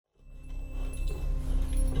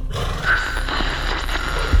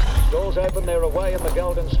Doors open, they're away in the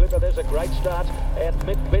Golden Slipper. There's a great start. And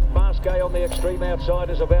Mick Masquet on the extreme outside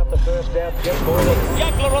is about the first out. Jeff Boyle.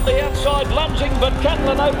 Juggler on the outside, lunging, but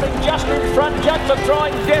Catlin opening just in front. Juggler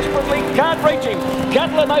trying desperately, can't reach him.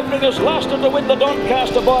 Catlin opening is lasted to win the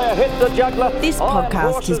Doncaster by a head to Juggler. This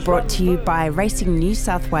podcast is brought to you by Racing New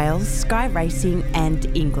South Wales, Sky Racing and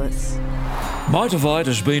Inglis. Mitavite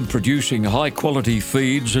has been producing high-quality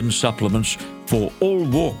feeds and supplements for all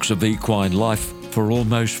walks of equine life for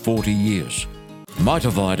almost 40 years.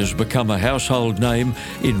 Mitavite has become a household name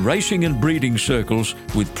in racing and breeding circles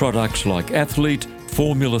with products like Athlete,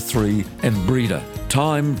 Formula 3 and Breeder,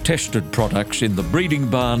 time-tested products in the breeding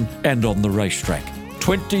barn and on the racetrack.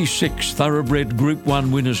 26 thoroughbred Group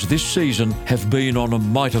 1 winners this season have been on a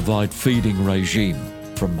Mitavite feeding regime.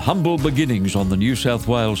 From humble beginnings on the New South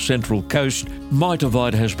Wales Central Coast,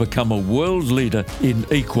 Mitavite has become a world leader in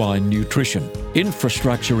equine nutrition.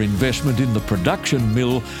 Infrastructure investment in the production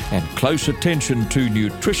mill and close attention to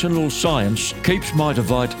nutritional science keeps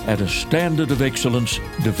Mitavite at a standard of excellence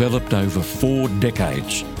developed over 4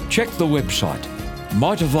 decades. Check the website,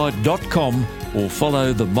 mitavite.com, or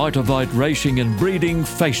follow the Mitavite Racing and Breeding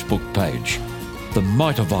Facebook page. The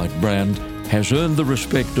Mitavite brand has earned the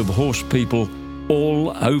respect of horse people all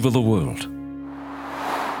over the world.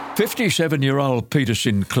 57-year-old Peter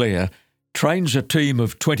Sinclair trains a team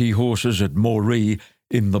of 20 horses at Moree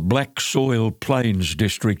in the Black Soil Plains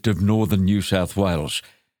district of northern New South Wales.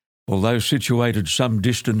 Although situated some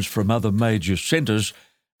distance from other major centres,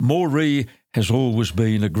 Moree has always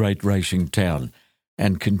been a great racing town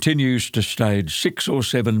and continues to stage 6 or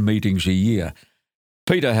 7 meetings a year.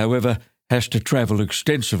 Peter, however, has to travel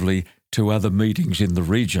extensively to other meetings in the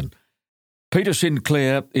region. Peter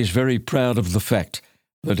Sinclair is very proud of the fact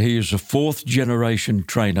that he is a 4th-generation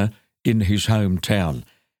trainer in his hometown,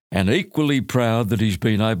 and equally proud that he's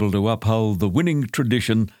been able to uphold the winning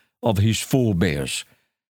tradition of his forebears.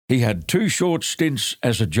 He had 2 short stints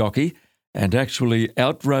as a jockey and actually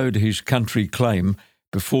outrode his country claim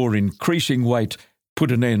before increasing weight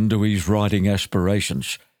put an end to his riding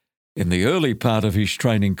aspirations. In the early part of his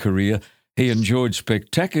training career, he enjoyed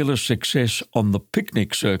spectacular success on the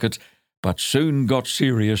picnic circuit, but soon got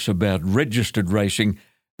serious about registered racing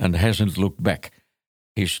and hasn't looked back.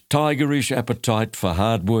 His tigerish appetite for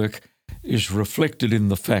hard work is reflected in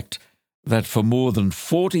the fact that for more than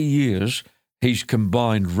 40 years he's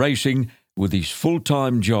combined racing with his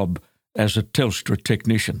full-time job as a Telstra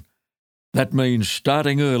technician. That means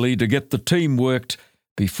starting early to get the team worked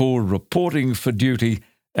before reporting for duty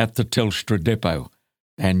at the Telstra depot,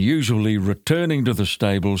 and usually returning to the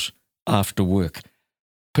stables after work.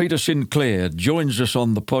 Peter Sinclair joins us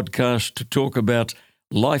on the podcast to talk about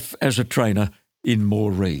life as a trainer in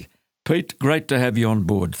Moree. Pete, great to have you on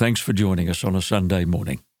board. Thanks for joining us on a Sunday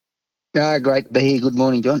morning. Great to be here. Good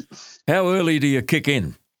morning, John. How early do you kick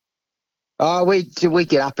in? We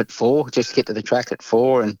get up at 4, just get to the track at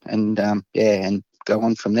 4 and go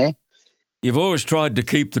on from there. You've always tried to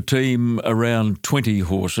keep the team around 20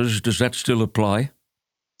 horses. Does that still apply?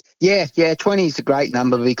 Yeah, 20 is a great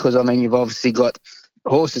number because, you've obviously got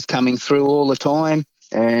horses coming through all the time,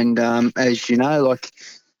 and as you know,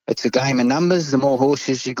 it's a game of numbers. The more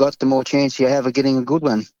horses you got, the more chance you have of getting a good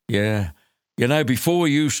one. Yeah. Before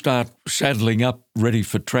you start saddling up ready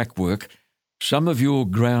for track work, some of your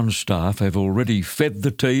ground staff have already fed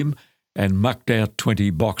the team and mucked out 20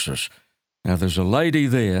 boxes. Now, there's a lady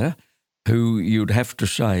there who you'd have to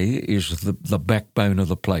say is the backbone of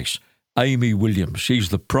the place, Amy Williams. She's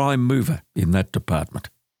the prime mover in that department.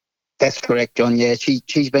 That's correct, John. Yeah,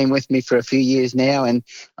 she's been with me for a few years now, and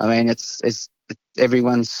it's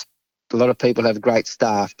everyone's. A lot of people have great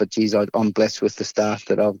staff, but geez, I'm blessed with the staff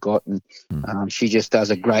that I've got, and she just does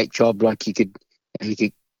a great job. Like you could,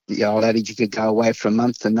 the old adage, you could go away for a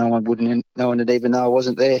month and no one would even know I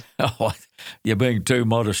wasn't there. Oh, you're being too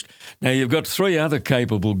modest. Now you've got 3 other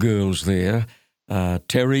capable girls there,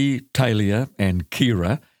 Terry, Talia, and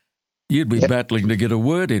Kira. You'd be battling to get a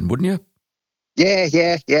word in, wouldn't you?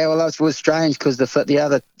 Yeah. Well, it was strange because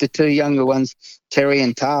the 2 younger ones, Terry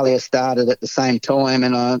and Talia, started at the same time,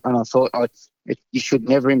 and I thought you should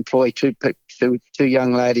never employ two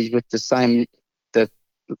young ladies with the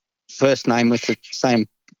first name with the same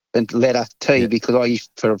letter T, because I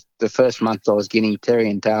used, for the first month I was getting Terry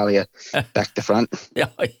and Talia back to front.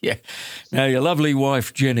 Yeah. Now your lovely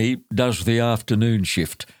wife Jenny does the afternoon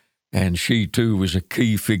shift, and she too was a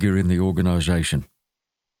key figure in the organisation.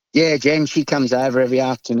 Yeah, Jen, she comes over every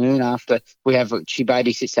afternoon after she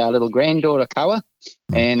babysits our little granddaughter, Koa,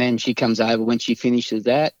 and then she comes over when she finishes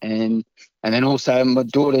that. And then also my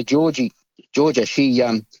daughter, Georgia, she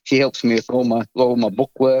helps me with all my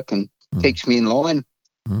book work and keeps me in line.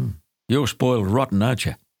 You're spoiled rotten, aren't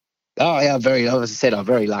you? Oh, yeah, as I said, I'm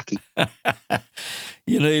very lucky.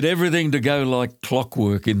 You need everything to go like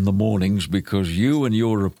clockwork in the mornings because you and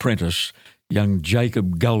your apprentice, young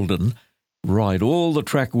Jacob Golden, ride all the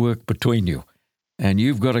track work between you. And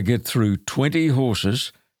you've got to get through 20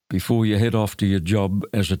 horses before you head off to your job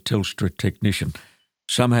as a Telstra technician.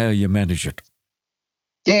 Somehow you manage it.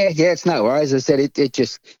 Yeah, it's no worries. As I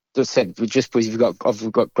said, we've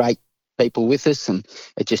got great people with us, and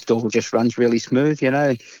it just all just runs really smooth. You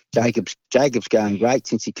know, Jacob's going great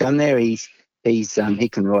since he come there. He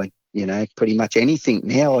can ride, you know, pretty much anything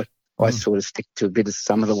now. I sort of stick to a bit of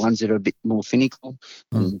some of the ones that are a bit more finical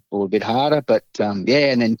or a bit harder. But and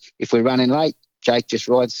then if we're running late, Jake just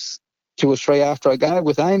rides 2 or 3 after I go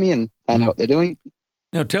with Amy, and they know what they're doing.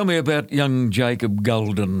 Now tell me about young Jacob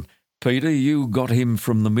Golden. Peter, you got him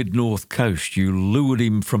from the mid-north coast. You lured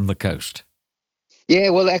him from the coast. Yeah,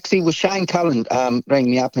 well, actually, Shane Cullen rang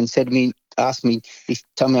me up and asked me, he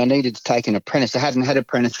told me I needed to take an apprentice. I hadn't had an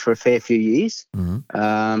apprentice for a fair few years. And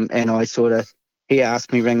he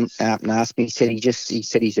asked me, rang up and asked me, he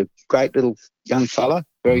said he's a great little young fella,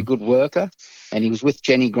 very good worker, and he was with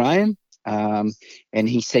Jenny Graham. And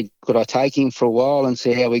he said, could I take him for a while and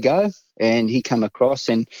see how we go? And he come across,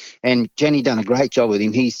 and Jenny done a great job with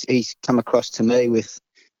him. He's come across to me with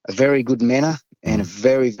a very good manner and a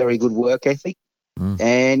very, very good work ethic.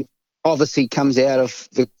 And obviously comes out of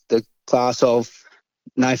the class of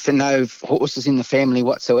no horses in the family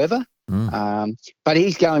whatsoever. But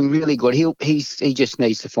he's going really good. He just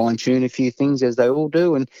needs to fine tune a few things, as they all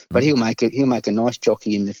do, but he'll make a nice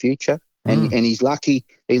jockey in the future. And he's lucky.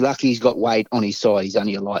 He's got weight on his side. He's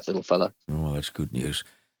only a light little fella. Oh, that's good news.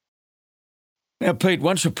 Now, Pete,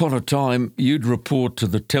 once upon a time, you'd report to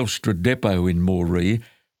the Telstra depot in Moree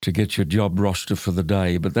to get your job roster for the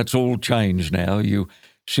day, but that's all changed now. You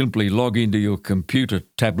simply log into your computer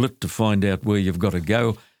tablet to find out where you've got to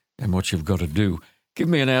go and what you've got to do. Give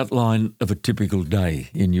me an outline of a typical day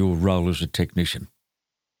in your role as a technician.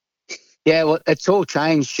 Yeah, well, it's all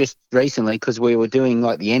changed just recently because we were doing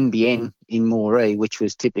like the NBN in Moree, which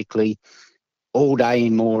was typically all day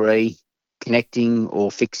in Moree, connecting or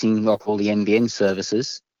fixing like all the NBN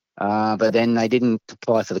services. But then they didn't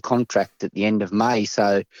apply for the contract at the end of May,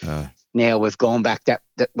 so now we've gone back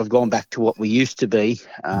to what we used to be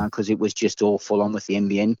because it was just all full on with the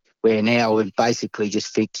NBN. Where now we're basically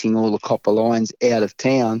just fixing all the copper lines out of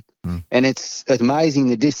town, and it's amazing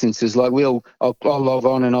the distances. Like I'll log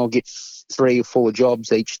on and I'll get 3 or 4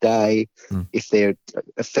 jobs each day if they're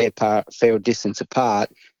a fair distance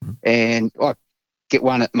apart, and I get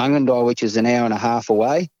one at Mungandai, which is an hour and a half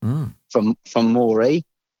away from Moree.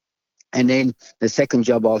 And then the second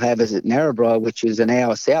job I'll have is at Narrabri, which is an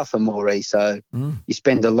hour south of Moree. So you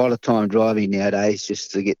spend a lot of time driving nowadays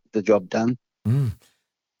just to get the job done.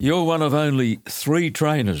 You're one of only 3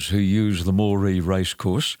 trainers who use the Moree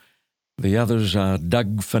racecourse. The others are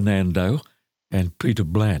Doug Fernando and Peter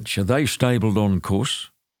Blanche. Are they stabled on course?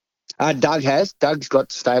 Doug's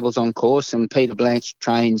got stables on course, and Peter Blanche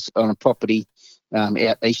trains on a property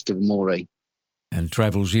out east of Moree. And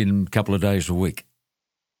travels in a couple of days a week?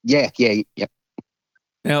 Yeah.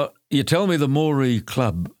 Now, you tell me the Moree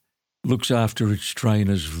Club looks after its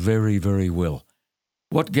trainers very, very well.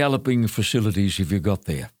 What galloping facilities have you got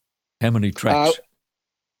there? How many tracks?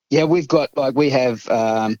 We have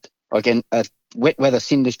a wet weather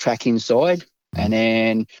cinders track inside, and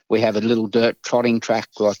then we have a little dirt trotting track,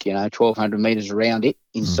 1,200 metres around it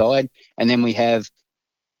inside, and then we have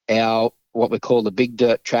our what we call the big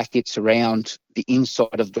dirt track. It's around the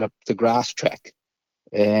inside of the grass track.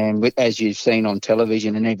 And as you've seen on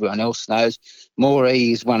television and everyone else knows,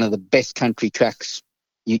 Moree is one of the best country tracks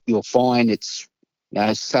you'll find. It's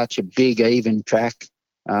such a big, even track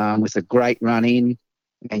with a great run in,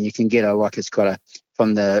 and you can get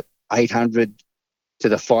from the 800 to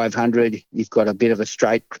the 500. You've got a bit of a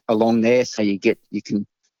straight along there, so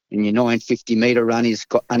and your 950 metre run is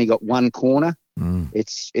only got one corner.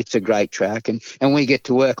 It's a great track, and we get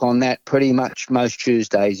to work on that pretty much most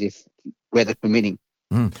Tuesdays if weather permitting.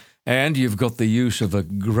 And you've got the use of a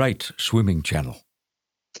great swimming channel.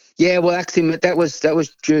 Yeah, well, actually, that was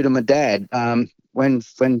due to my dad. When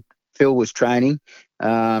Phil was training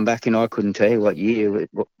back in, I couldn't tell you what year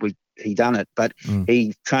he done it, but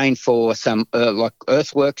he trained for some like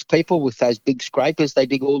earthworks people with those big scrapers they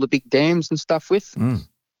dig all the big dams and stuff with,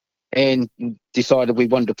 and decided we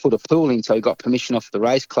wanted to put a pool in, so he got permission off the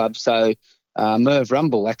race club. So Merv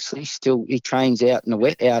Rumble actually he trains out in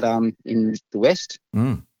the west.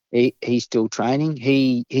 He's still training.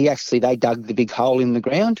 They dug the big hole in the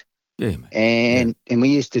ground Yeah, man. And we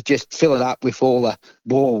used to just fill it up with all the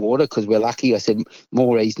bore water because we're lucky. I said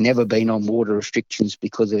Moree's never been on water restrictions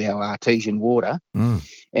because of our artesian water.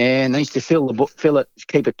 And they used to fill it,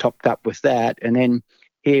 keep it topped up with that. And then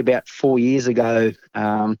here about 4 years ago,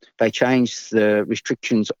 they changed the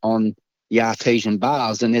restrictions on the artesian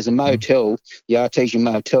bars. And there's a motel, the Artesian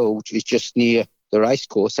Motel, which is just near the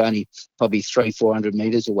racecourse, only probably 300-400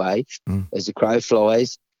 metres away as the crow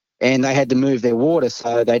flies. And they had to move their water,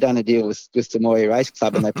 so they done a deal with the Moree Race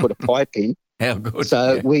Club and they put a pipe in. How good.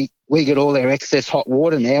 So we get all their excess hot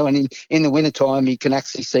water now, and in the wintertime you can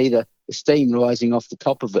actually see the steam rising off the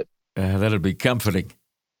top of it. That'd be comforting.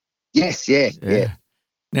 Yes, yeah.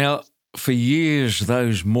 Now, for years,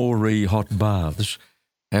 those Moree hot baths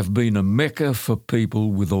have been a mecca for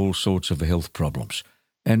people with all sorts of health problems.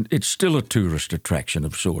 And it's still a tourist attraction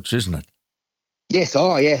of sorts, isn't it? Yes,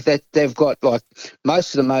 they've got like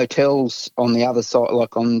most of the motels on the other side,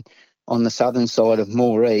 like on the southern side of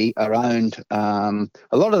Moree, are owned. A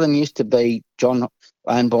lot of them used to be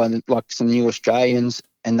owned by like some new Australians,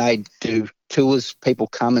 and they do tours. People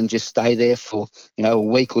come and just stay there for a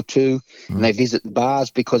week or two, and they visit the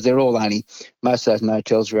bars because most of those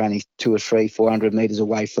motels are only 200-400 metres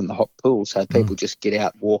away from the hot pool, so people just get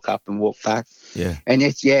out, walk up, and walk back. Yeah, and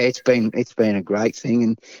it's been a great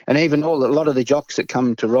thing, and even a lot of the jocks that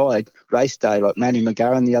come to ride race day, like Manny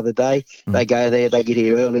McGarren the other day, they go there, they get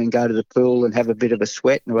here early and go to the pool and have a bit of a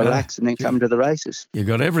sweat and relax, and then come to the races. You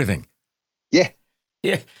got everything. Yeah.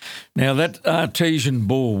 Now that artesian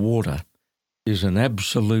bore water is an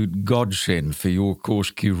absolute godsend for your course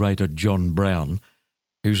curator, John Brown,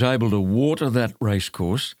 who's able to water that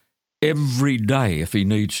racecourse every day if he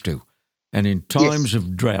needs to. And in times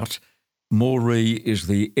of drought, Moree is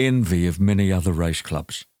the envy of many other race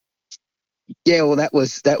clubs. Yeah, well, that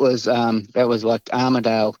was like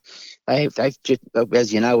Armidale. They've just,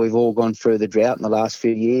 as you know, we've all gone through the drought in the last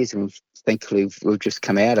few years, and thankfully we've just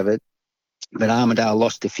come out of it. But Armidale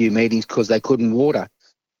lost a few meetings because they couldn't water.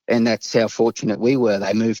 And that's how fortunate we were.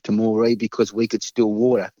 They moved to Moree because we could still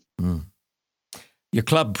water. Your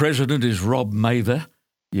club president is Rob Mather.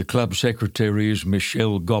 Your club secretary is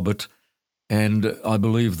Michelle Gobbett. And I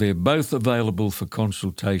believe they're both available for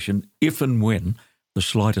consultation if and when the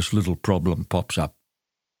slightest little problem pops up.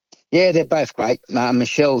 Yeah, they're both great.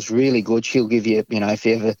 Michelle's really good. She'll give you, if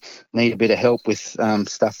you ever need a bit of help with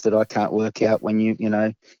stuff that I can't work out when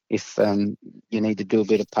if you need to do a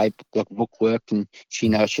bit of paper, like book work, and she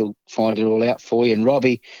knows she'll find it all out for you. And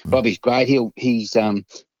Robbie's great. His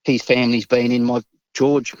family's been in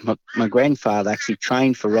my grandfather actually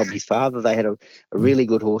trained for Robbie's father. They had a really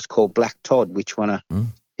good horse called Black Todd, which won a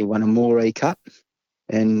Moree Cup.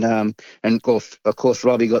 And of course,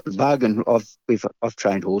 Robbie got the bug, and I've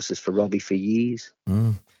trained horses for Robbie for years.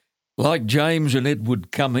 Like James and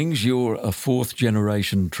Edward Cummings, you're a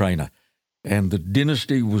fourth-generation trainer, and the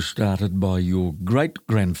dynasty was started by your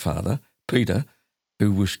great-grandfather, Peter,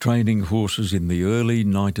 who was training horses in the early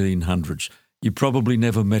 1900s. You probably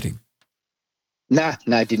never met him. No,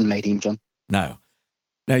 didn't meet him, John. No.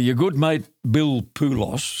 Now, your good mate Bill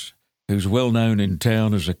Poulos, who's well known in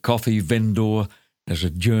town as a coffee vendor, as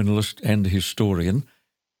a journalist and historian,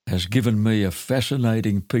 has given me a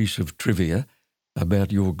fascinating piece of trivia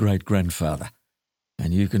about your great-grandfather.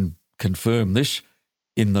 And you can confirm this.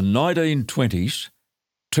 In the 1920s,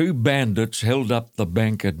 two bandits held up the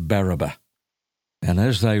bank at Barraba. And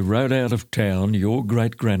as they rode out of town, your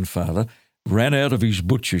great-grandfather ran out of his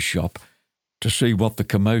butcher's shop to see what the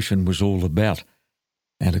commotion was all about.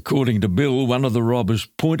 And according to Bill, one of the robbers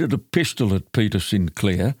pointed a pistol at Peter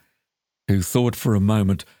Sinclair, who thought for a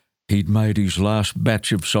moment he'd made his last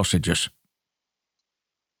batch of sausages.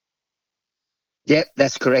 Yep,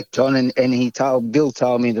 that's correct, John. And Bill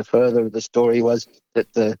told me the further of the story was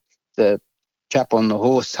that the chap on the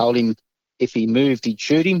horse told him if he moved, he'd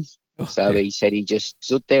shoot him. So he said he just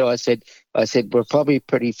stood there. I said, we're probably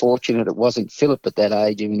pretty fortunate it wasn't Philip at that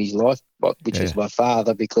age in his life, which is my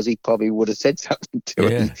father, because he probably would have said something to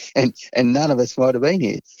him, and none of us might have been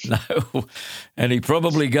here. No, and he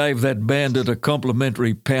probably gave that bandit a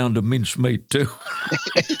complimentary pound of mincemeat too.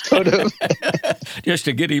 Could have. Just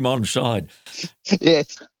to get him on side.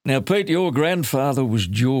 Yes. Now, Pete, your grandfather was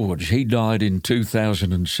George. He died in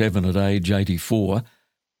 2007 at age 84,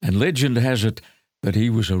 and legend has it that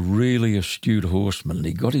he was a really astute horseman.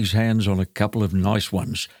 He got his hands on a couple of nice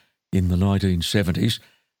ones in the 1970s,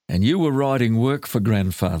 and you were riding work for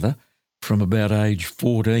grandfather from about age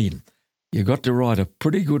 14. You got to ride a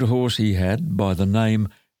pretty good horse he had by the name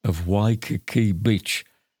of Waikiki Beach,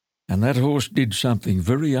 and that horse did something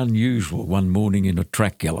very unusual one morning in a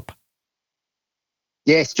track gallop.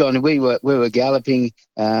 Yes, John, we were galloping.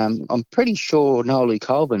 I'm pretty sure Nolly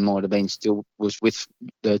Colvin might have been was with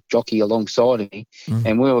the jockey alongside of me,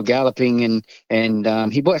 and we were galloping.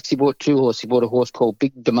 And he actually bought two horses. He bought a horse called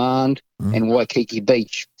Big Demand and Waikiki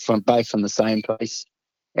Beach both from the same place.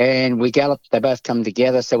 And we galloped. They both come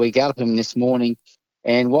together, so we galloped them this morning.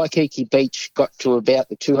 And Waikiki Beach got to about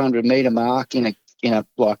the 200-metre mark in a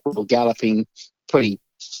like we were galloping pretty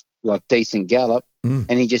like decent gallop.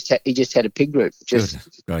 And he just had a pig root.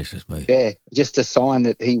 Goodness gracious me. Yeah, just a sign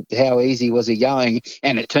that how easy was he going,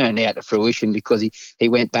 and it turned out to fruition because he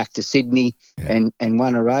went back to Sydney and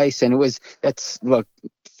won a race, and that's like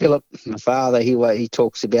Philip, my father. He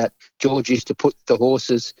talks about George used to put the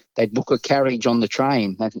horses. They'd book a carriage on the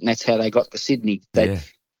train, and that's how they got to Sydney.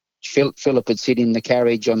 Philip would sit in the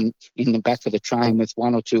carriage in the back of the train with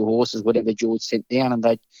one or two horses, whatever George sent down, and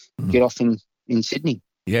they'd get off in Sydney.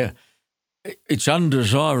 Yeah. It's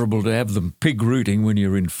undesirable to have them pig rooting when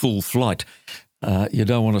you're in full flight. You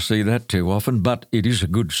don't want to see that too often, but it is a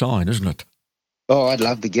good sign, isn't it? Oh, I'd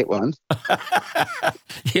love to get one.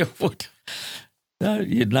 You would.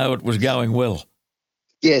 You'd know it was going well.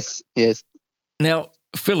 Yes. Now,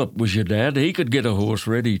 Philip was your dad. He could get a horse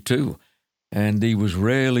ready too, and he was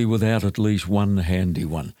rarely without at least one handy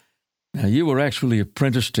one. Now, you were actually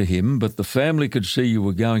apprenticed to him, but the family could see you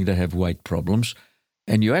were going to have weight problems,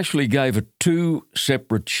 and you actually gave it two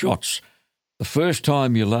separate shots. The first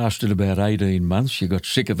time you lasted about 18 months, you got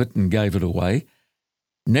sick of it and gave it away.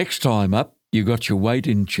 Next time up, you got your weight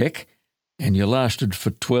in check and you lasted for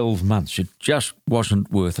 12 months. It just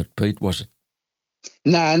wasn't worth it, Pete, was it?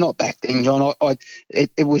 No, not back then, John. I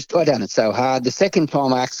done it so hard. The second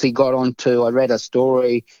time I actually got onto, I read a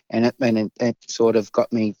story and it sort of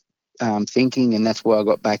got me thinking, and that's why I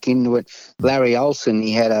got back into it. Larry Olsen,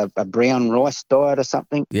 he had a brown rice diet or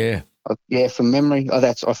something. Yeah. From memory.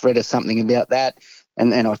 I've read something about that,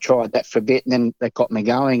 and I tried that for a bit, and then that got me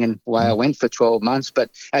going, and away I went for 12 months. But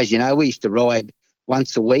as you know, we used to ride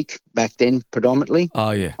once a week back then, predominantly.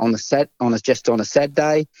 Oh yeah. On a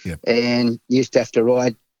Saturday. Yep. And used to have to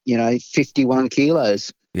ride, 51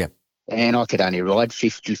 kilos. Yep. And I could only ride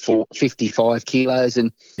 55 kilos,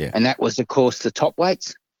 and that was, of course, the top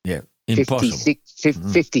weights. Yeah. Impossible.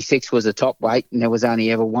 56 was the top weight, and there was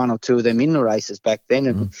only ever one or two of them in the races back then.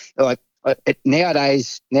 And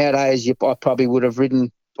nowadays, I probably would have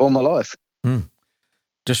ridden all my life.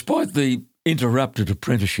 Despite the interrupted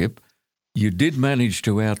apprenticeship, you did manage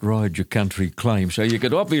to outride your country claim, so you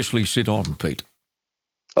could obviously sit on, Pete.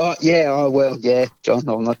 Oh yeah, John.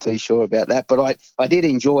 I'm not too sure about that, but I did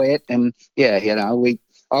enjoy it, and I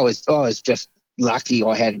was just lucky.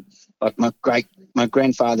 I had like my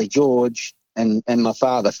grandfather George and my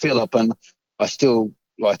father Philip, and I still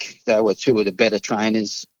they were two of the better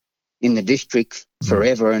trainers in the district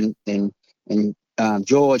forever. And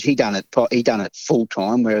George, he done it full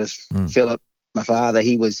time, whereas Philip, my father,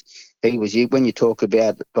 he was when you talk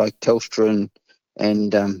about like Telstra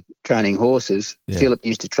and training horses, Philip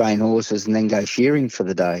used to train horses and then go shearing for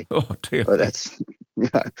the day. Oh dear. But that's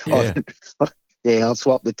I'll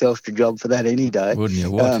swap the Telstra job for that any day. Wouldn't you?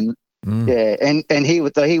 What? Yeah, and he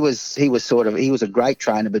was a great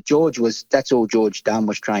trainer, but that's all George done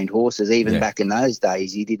was trained horses. Even back in those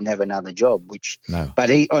days, he didn't have another job. But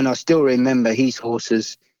I still remember his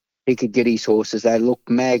horses. He could get his horses; they looked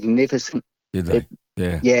magnificent. Did they?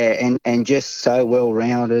 Yeah, and just so well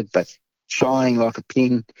rounded, but shining like a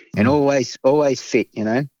pin, and always fit.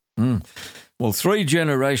 Well, 3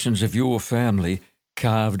 generations of your family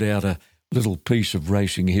carved out a little piece of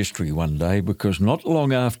racing history one day, because not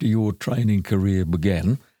long after your training career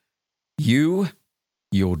began, you,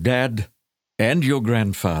 your dad and your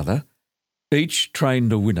grandfather each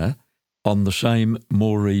trained a winner on the same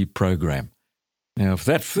Moree program. Now, if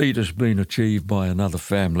that feat has been achieved by another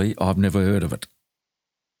family, I've never heard of it.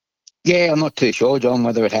 Yeah, I'm not too sure, John,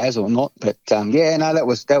 whether it has or not, but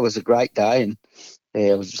that was a great day, and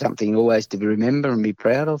it was something always to remember and be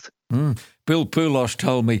proud of. Bill Poulos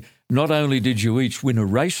told me not only did you each win a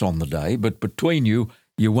race on the day, but between you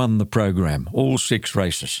won the program, all 6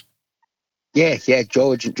 races. Yeah,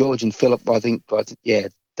 George and Philip, I think,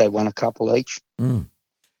 they won a couple each.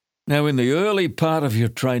 Now, in the early part of your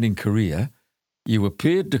training career, you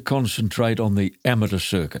appeared to concentrate on the amateur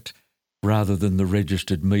circuit rather than the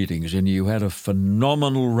registered meetings, and you had a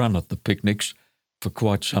phenomenal run at the picnics for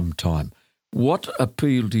quite some time. What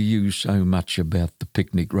appealed to you so much about the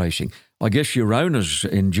picnic racing? I guess your owners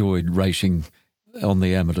enjoyed racing on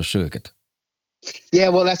the amateur circuit. Yeah,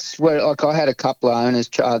 well, that's where I had a couple of owners,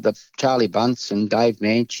 Charlie Bunce and Dave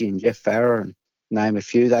Manchie and Jeff Farrer, and name a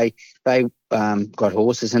few. They got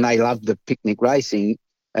horses and they loved the picnic racing.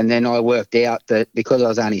 And then I worked out that because I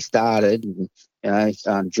was only started,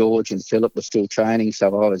 George and Philip were still training, so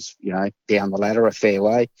I was, down the ladder a fair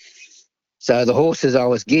way. So the horses I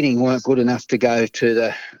was getting weren't good enough to go to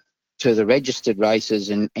the registered races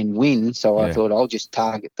and win. So I thought I'll just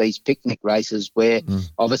target these picnic races where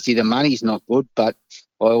obviously the money's not good, but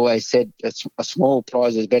I always said a small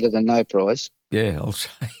prize is better than no prize. Yeah, I'll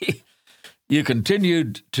say. You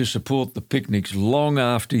continued to support the picnics long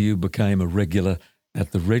after you became a regular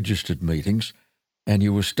at the registered meetings, and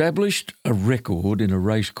you established a record in a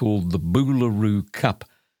race called the Boolaroo Cup,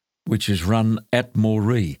 which is run at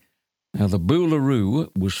Moree. Now, the Boolaroo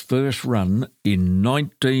was first run in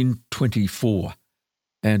 1924,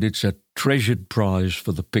 and it's a treasured prize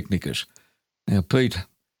for the picnickers. Now, Pete,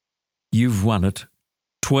 you've won it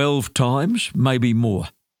 12 times, maybe more.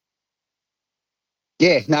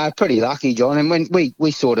 Yeah, no, pretty lucky, John. And when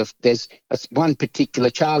we sort of, there's one particular,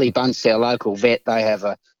 Charlie Bunce, our local vet, they have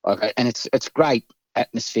and it's great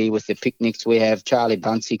atmosphere with the picnics. We have Charlie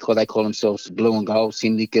Bunce, they call themselves the Blue and Gold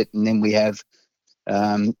Syndicate, and then we have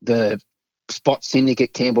the Spot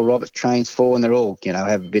Syndicate Campbell Roberts trains for, and they're all,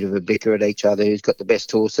 have a bit of a bicker at each other who's got the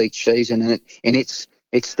best horse each season, and it's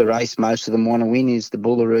the race most of them want to win is the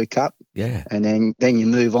Boolaroo Cup. Yeah. And then you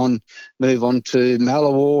move on to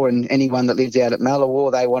Malawar, and anyone that lives out at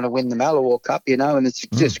Malawar, they want to win the Malawar Cup, and it's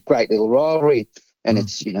just a great little rivalry. And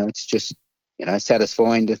it's, it's just,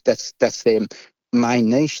 satisfying that that's their main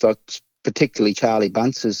niche. Like particularly Charlie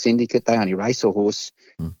Bunce's syndicate, they only race a horse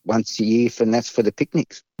once a year, and that's for the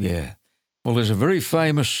picnics. Yeah. Well, there's a very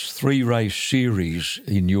famous 3-race series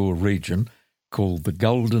in your region called the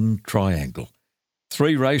Golden Triangle.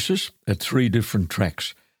 3 races at 3 different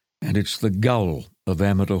tracks, and it's the goal of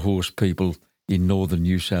amateur horse people in northern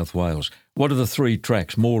New South Wales. What are the 3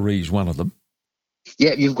 tracks? Moree's one of them.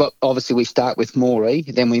 Yeah, you've got, obviously we start with Moree,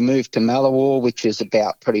 then we move to Malawar, which is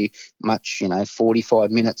about pretty much,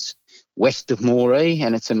 45 minutes west of Moree,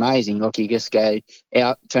 and it's amazing. Like you just go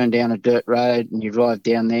out, turn down a dirt road, and you drive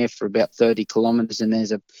down there for about 30 kilometres, and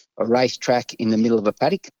there's a race track in the middle of a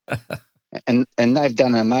paddock. And they've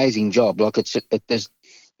done an amazing job. Like there's,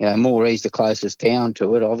 Moree's the closest town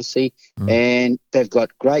to it, obviously, and they've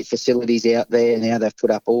got great facilities out there. Now they've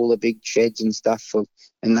put up all the big sheds and stuff,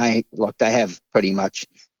 and they have pretty much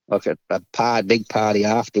like a big party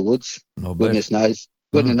afterwards. Goodness knows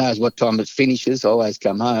what time it finishes. I always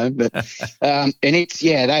come home, but and it's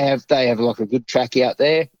they have like a good track out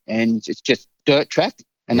there, and it's just dirt track,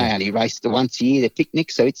 and they only race the once a year, the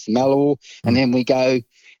picnic. So it's Malawar, and then we go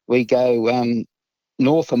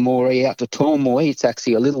north of Moree out to Tormoy. It's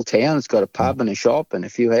actually a little town. It's got a pub and a shop and a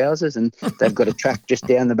few houses, and they've got a track just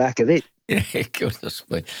down the back of it. Yeah, goodness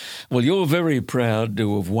me. Well, you're very proud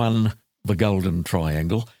to have won the Golden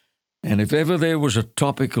Triangle, and if ever there was a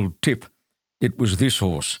topical tip, it was this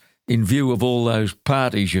horse. In view of all those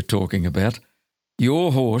parties you're talking about,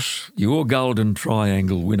 your horse, your Golden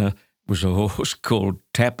Triangle winner, was a horse called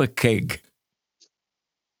Tapper Keg.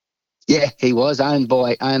 Yeah, he was owned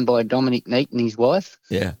by Dominic Neat and his wife.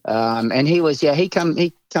 Yeah. And he was, he come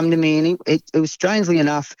to me, and it was strangely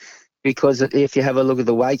enough, because if you have a look at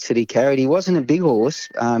the weights that he carried, he wasn't a big horse.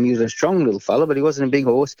 He was a strong little fella, but he wasn't a big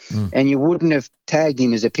horse. And you wouldn't have tagged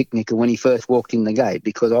him as a picnicker when he first walked in the gate,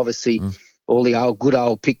 because obviously all the good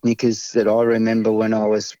old picnickers that I remember when I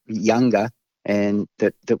was younger and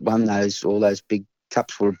that won all those big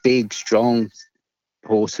cups were big, strong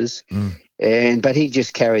horses. But he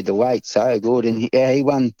just carried the weight so good, and he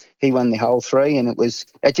won the whole 3, and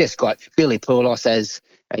it just got Billy Poulos, as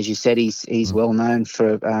you said, he's well known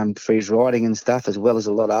for his riding and stuff, as well as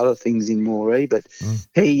a lot of other things in Moree. But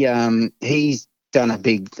he's done a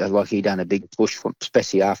big push,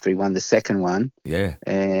 especially after he won the second one. Yeah,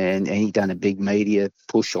 and he done a big media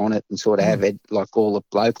push on it, and sort of have it like all the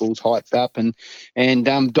locals hyped up, and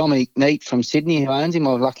Dominic Neat from Sydney, who owns him,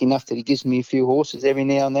 I was lucky enough that he gives me a few horses every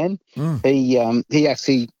now and then. He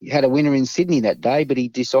actually had a winner in Sydney that day, but he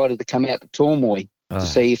decided to come out to Tormoy to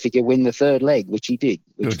see if he could win the 3rd leg, which he did,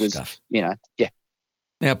 which Good was stuff. Yeah.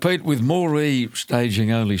 Now, Pete, with Moree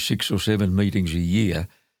staging only 6 or 7 meetings a year,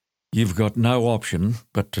 you've got no option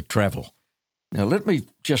but to travel. Now, let me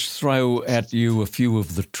just throw at you a few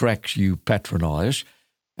of the tracks you patronise,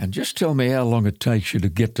 and just tell me how long it takes you to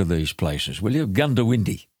get to these places, will you?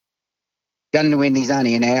 Gundawindi. Gundawindi's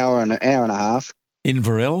only an hour and a half.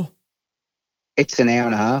 Inverell? It's an hour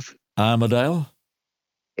and a half. Armidale?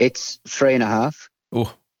 It's 3.5.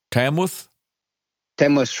 Oh, Tamworth?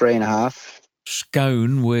 Tamworth's 3.5.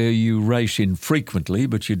 Scone, where you race infrequently,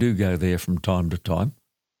 but you do go there from time to time.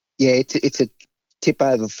 Yeah, it's a tip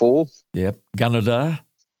over 4. Yep. Gunnedah?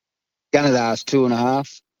 Gunnedah's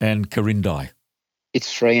 2.5. And Corindai?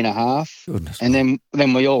 it's 3.5. Goodness. And then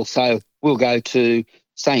we'll go to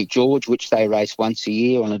St. George, which they race once a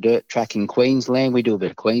year on a dirt track in Queensland. We do a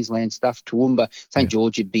bit of Queensland stuff. Toowoomba, St.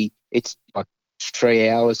 George it's like 3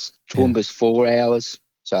 hours. Toowoomba's 4 hours.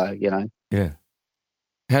 So, Yeah.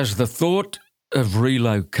 Has the thought of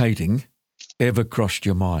relocating ever crossed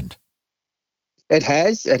your mind? It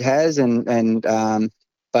has,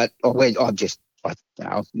 but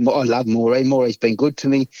I love Moree. Moree's been good to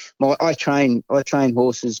me. I train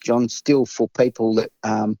horses, John, still for people that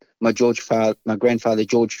my grandfather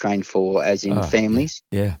George trained for, as in families.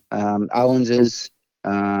 Yeah. Owens's, the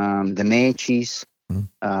Manchies,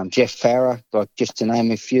 Jeff Farrer, like just to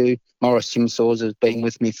name a few. Morris Simsaws has been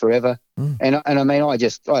with me forever, and I mean,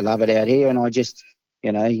 I love it out here, and I just,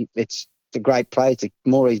 it's a great place.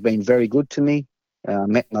 Moree's been very good to me.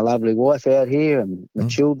 Met my lovely wife out here, and my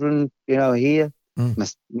children, here.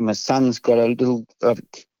 My son's got a little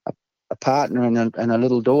a partner and a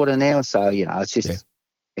little daughter now. So it's just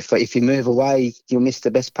if you move away, you'll miss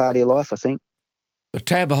the best part of your life, I think. The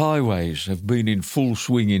Tab Highways have been in full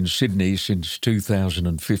swing in Sydney since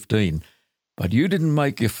 2015, but you didn't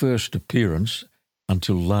make your first appearance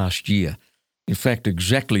until last year. In fact,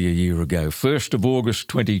 exactly a year ago, 1st of August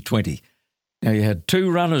 2020. Now, you had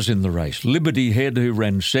 2 runners in the race, Liberty Head, who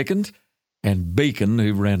ran second, and Beacon,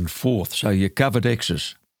 who ran fourth. So you covered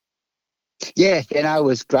X's. Yeah, it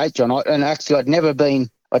was great, John. I'd never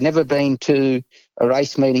been to a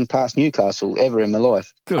race meeting past Newcastle ever in my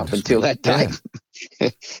life up until that day.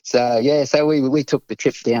 So we took the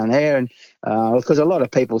trip down there, and because a lot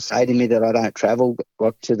of people say to me that I don't travel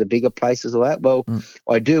to the bigger places or that. Well,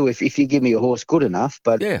 I do if you give me a horse good enough,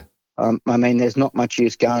 but I mean, there's not much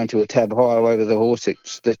use going to a Tab Highway with a horse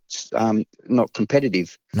that's not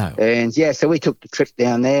competitive. No. And so we took the trip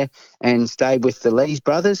down there and stayed with the Lees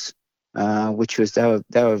brothers, which was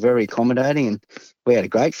they were very accommodating, and we had a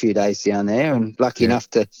great few days down there. And lucky enough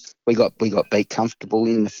we got beat comfortable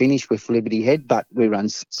in the finish with Liberty Head, but we run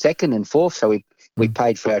second and fourth, so we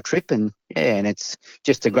paid for our trip, and it's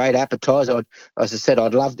just a great appetizer. As I said,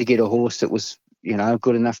 I'd love to get a horse that was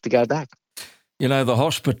good enough to go back. The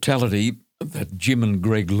hospitality that Jim and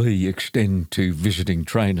Greg Lee extend to visiting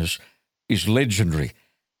trainers is legendary.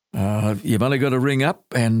 You've only got to ring up,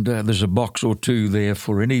 and there's a box or two there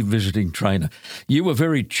for any visiting trainer. You were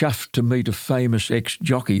very chuffed to meet a famous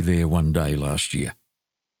ex-jockey there one day last year.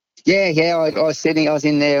 Yeah. I was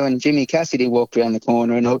in there when Jimmy Cassidy walked around the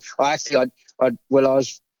corner, and I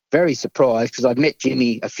was very surprised because I'd met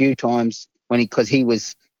Jimmy a few times because he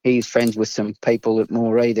was friends with some people at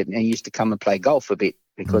Moree that used to come and play golf a bit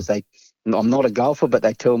because I'm not a golfer, but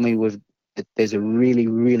they tell me that there's a really,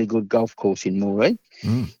 really good golf course in Moree.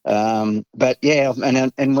 But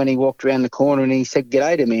and when he walked around the corner and he said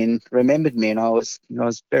g'day to me and remembered me, and I was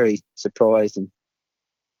very surprised.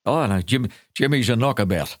 Oh no, Jimmy's a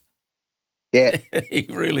knockabout. Yeah, he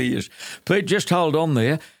really is. Pete, just hold on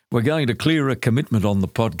there. We're going to clear a commitment on the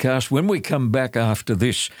podcast. When we come back after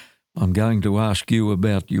this, I'm going to ask you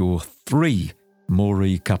about your 3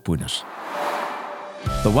 Moree Cup winners.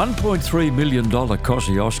 The $1.3 million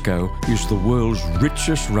Kosciuszko is the world's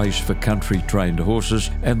richest race for country-trained horses,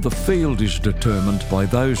 and the field is determined by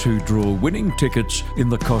those who draw winning tickets in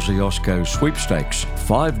the Kosciuszko sweepstakes.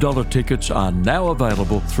 $5 tickets are now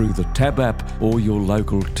available through the Tab app or your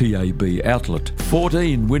local TAB outlet.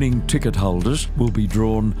 14 winning ticket holders will be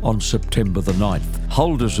drawn on September the 9th.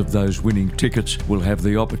 Holders of those winning tickets will have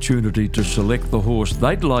the opportunity to select the horse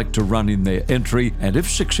they'd like to run in their entry, and if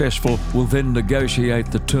successful, will then negotiate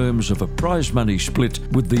the terms of a prize money split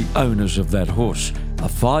with the owners of that horse. A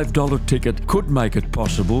 $5 ticket could make it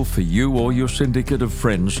possible for you or your syndicate of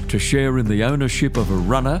friends to share in the ownership of a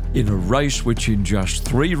runner in a race which in just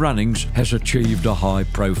 3 runnings has achieved a high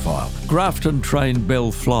profile. Grafton-trained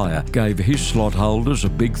Bell Flyer gave his slot holders a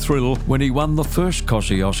big thrill when he won the first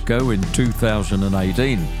Kosciuszko in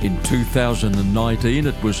 2018. In 2019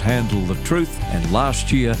 it was Handle the Truth, and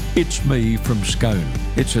last year It's Me from Scone.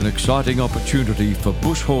 It's an exciting opportunity for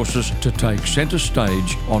bush horses to take centre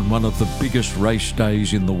stage on one of the biggest race days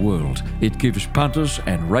in the world. It gives punters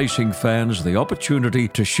and racing fans the opportunity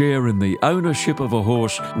to share in the ownership of a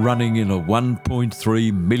horse running in a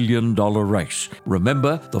 $1.3 million race.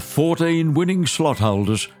 Remember, the 14 winning slot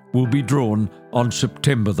holders will be drawn on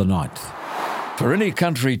September the 9th. For any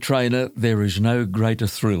country trainer, there is no greater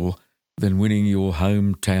thrill than winning your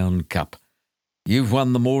hometown cup. You've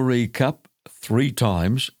won the Moree Cup 3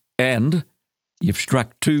 times, and you've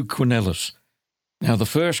struck 2 Quinellas. Now, the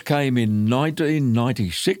first came in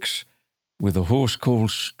 1996 with a horse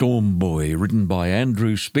called Storm Boy, ridden by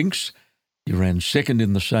Andrew Spinks. He ran second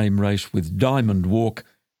in the same race with Diamond Walk,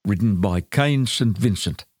 ridden by Kane St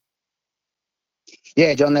Vincent.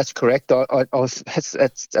 Yeah, John, that's correct.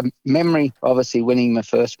 That's a memory, obviously, winning my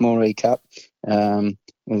first Moree Cup.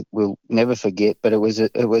 We'll never forget, but it was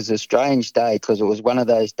a strange day because it was one of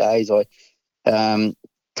those days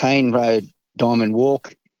Kane rode Diamond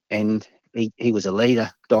Walk, and he was a leader,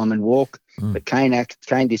 Diamond Walk, but Kane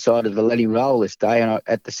decided to let him roll this day, and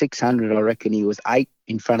at the 600, I reckon he was 8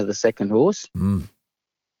 in front of the second horse.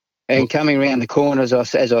 And coming around the corner, as I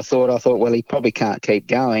thought, well, he probably can't keep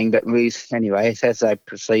going. But anyway, as they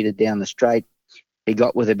proceeded down the straight, he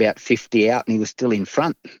got with about 50 out, and he was still in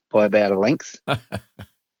front by about a length.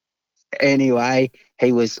 Anyway,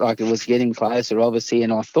 it was getting closer, obviously,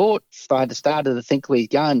 and I started to think we was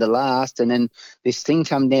going to last, and then this thing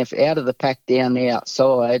come down out of the pack down the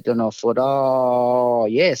outside, and I thought, oh,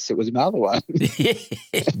 yes, it was another one.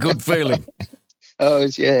 Good feeling. Oh,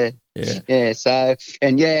 yeah. So,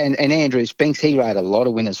 and Andrew Spinks, he rode a lot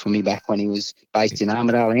of winners for me back when he was based in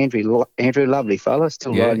Armidale. Andrew, lovely fella,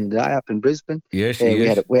 still riding today up in Brisbane. Yes, we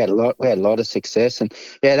had a lot of success, and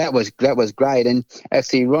that was great. And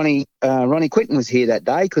actually, Ronnie Quinton was here that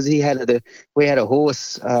day because we had a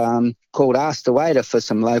horse called Ask the Waiter for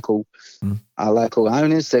some local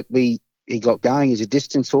owners that he got going as a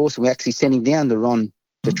distance horse, and we actually sent him down to Ron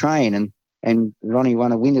to train, and Ronnie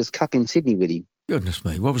won a Winners' Cup in Sydney with him. Goodness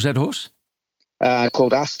me. What was that horse?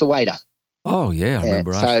 Called Ask the Waiter. Oh, yeah, I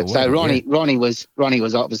remember Ask the Waiter. So Ronnie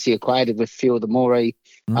was obviously acquainted with a few of the Moree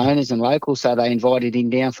owners and locals, so they invited him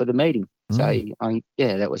down for the meeting. So,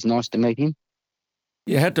 that was nice to meet him.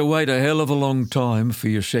 You had to wait a hell of a long time for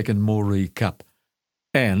your second Moree Cup.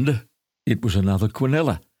 And it was another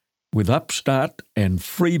Quinella with Upstart and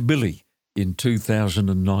Free Billy in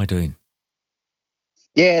 2019.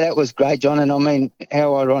 Yeah, that was great, John. And I mean,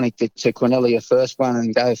 how ironic that to Quinella your first one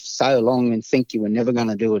and go so long and think you were never going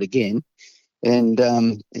to do it again, and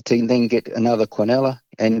to then get another Quinella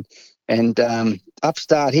and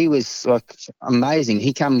Upstart. He was like amazing.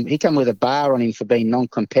 He come with a bar on him for being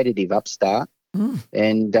non-competitive. Upstart,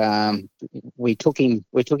 and we took him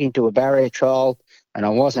to a barrier trial, and I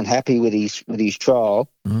wasn't happy with his trial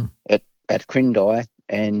at Crindye.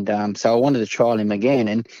 And so I wanted to trial him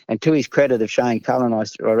again. And to his credit of Shane Cullen, I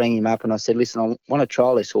rang him up and I said, listen, I want to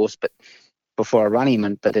trial this horse, but before I run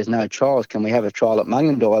him, but there's no trials. Can we have a trial at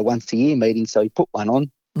Mungandai once a year meeting? So he put one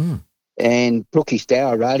on. And Brookie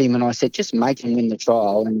Stour rode him, and I said, just make him win the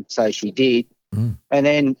trial. And so she did. And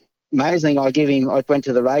then amazingly, I went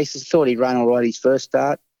to the races, thought he'd run all right his first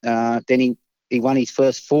start. Then he won his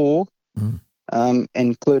first 4,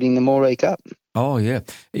 including the Moree Cup. Oh, yeah.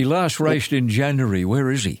 He last raced in January. Where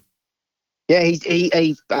is he? Yeah,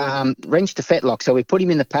 he wrenched a fetlock, so we put him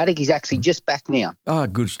in the paddock. He's actually just back now. Oh,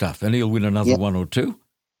 good stuff. And he'll win another one or two?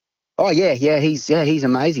 Oh, yeah. He's an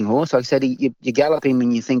amazing horse. Like I said, you gallop him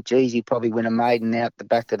and you think, geez, he'd probably win a maiden out the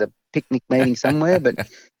back of the picnic meeting somewhere, but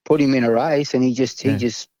put him in a race and he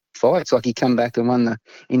just fights like he come back and won the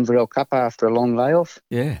Inverell Cup after a long layoff.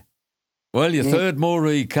 Yeah. Well, your third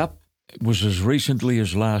Moree Cup was as recently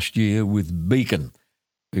as last year with Beacon,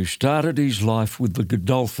 who started his life with the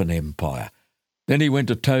Godolphin Empire. Then he went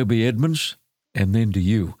to Toby Edmonds and then to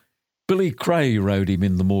you. Billy Cray rode him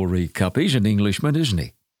in the Moree Cup. He's an Englishman, isn't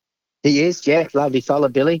he? He is, yeah. Lovely fella,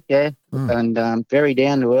 Billy, yeah. And very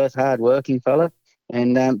down-to-earth, hard-working fella.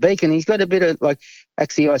 And Beacon, he's got a bit of,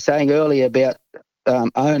 actually I was saying earlier about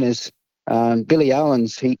owners. Billy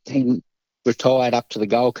Owens, he retired up to the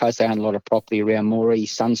Gold Coast. They own a lot of property around Moree.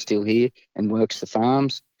 His son's still here and works the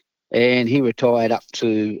farms. And he retired up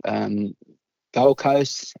to Gold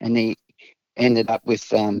Coast, and he ended up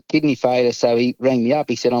with kidney failure. So he rang me up.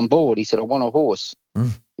 He said, I'm bored. He said, I want a horse.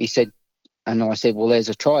 He said, and I said, well, there's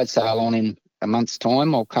a trade sale on in a month's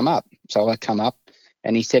time. I'll come up. So I come up,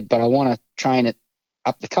 and he said, but I want to train it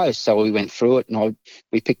up the coast. So we went through it, and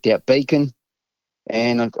we picked out Beacon.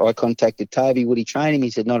 And I contacted Toby, would he train him?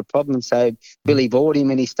 He said, not a problem. So Billy bought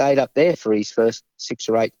him and he stayed up there for his first 6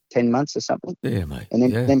 or 8, 10 months or something. Yeah, mate.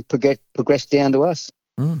 And then progressed down to us.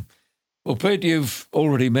 Well, Pete, you've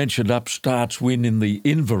already mentioned Upstart's win in the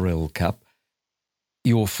Inverell Cup.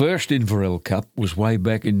 Your first Inverell Cup was way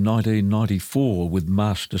back in 1994 with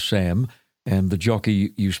Master Sam and the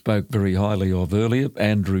jockey you spoke very highly of earlier,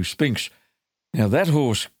 Andrew Spinks. Now, that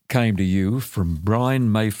horse came to you from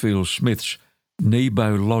Brian Mayfield Smith's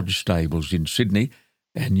Nebo Lodge stables in Sydney,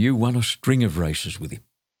 and you won a string of races with him.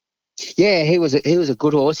 Yeah, he was a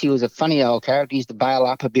good horse. He was a funny old character. He used to bail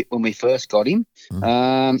up a bit when we first got him.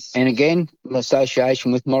 And again, in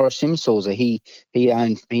association with Morris Simsalzer, he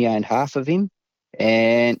owned half of him.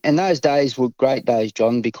 And those days were great days,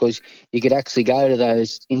 John, because you could actually go to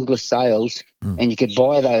those English sales and you could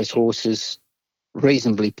buy those horses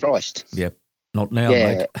reasonably priced. Yep. Not now,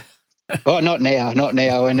 mate. Oh, not now.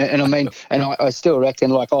 And I mean, and I still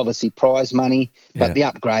reckon, like, obviously prize money, but the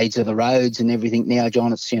upgrades of the roads and everything now,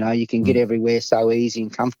 John, it's, you can get everywhere so easy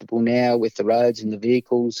and comfortable now with the roads and the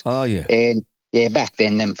vehicles. Oh, yeah. And, back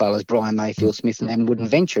then, them fellas, Brian Mayfield Smith and them, wouldn't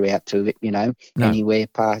venture out to it, anywhere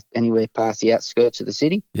past the outskirts of the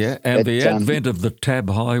city. Yeah, and the advent of the Tab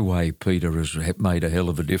Highway, Peter, has made a hell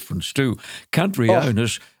of a difference too. Country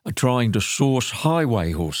owners are trying to source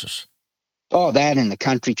highway horses. Oh, that and the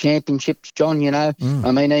country championships, John, I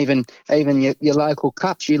mean, even your local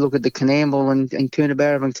cups, you look at the Canamble and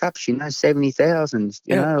Coonabarabran cups, 70,000,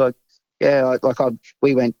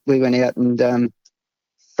 we went out and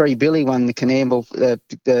Free Billy won the Canamble,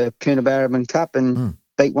 the Coonabarabran Cup and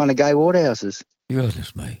beat one of Gay Waterhouse's.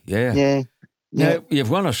 Goodness me, yeah. Yeah. Now, you've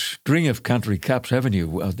won a string of country cups, haven't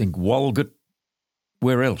you? I think Walgett,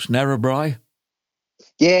 where else? Narrabri?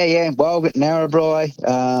 Yeah, Walgett,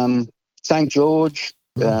 Narrabri, St. George,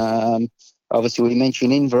 obviously we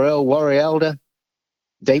mentioned Inverell, Warialda,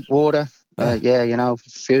 Deepwater, a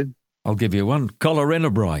few. I'll give you one,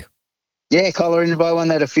 Collarenabri. Yeah, Collarenabri won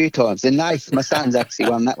that a few times. And Nath, my son's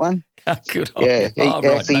actually won that one. Good on you.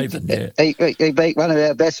 Nathan, he beat one of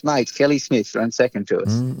our best mates, Kelly Smith, run second to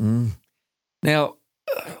us. Mm-hmm. Now,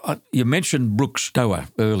 you mentioned Brooke Stower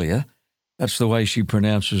earlier. That's the way she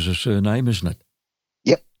pronounces her surname, isn't it?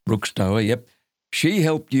 Yep. Brooke Stower, yep. She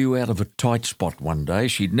helped you out of a tight spot one day.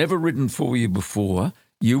 She'd never ridden for you before.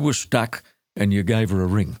 You were stuck and you gave her a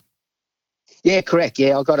ring. Yeah, correct.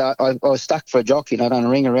 Yeah, I was stuck for a jockey and I done a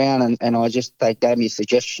ring around and they gave me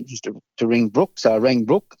suggestions to ring Brooke. So I rang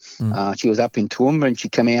Brooke. She was up in Toowoomba and she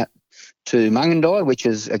came out to Mungandai, which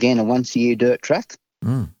is, again, a once-a-year dirt track.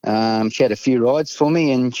 She had a few rides for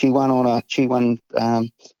me and she won on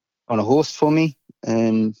a horse for me.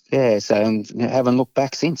 And, so I haven't looked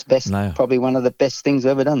back since. Probably one of the best things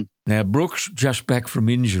I've ever done. Now, Brooke's just back from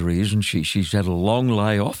injury, isn't she? She's had a long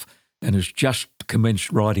layoff and has just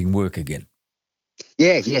commenced riding work again.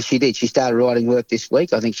 Yeah, she did. She started riding work this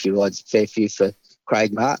week. I think she rides a fair few for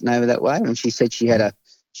Craig Martin over that way. And she said I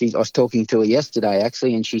was talking to her yesterday,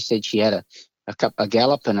 actually, and she said she had a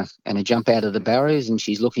gallop and a jump out of the barriers, and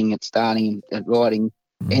she's looking at starting at riding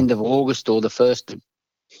end of August or the 1st of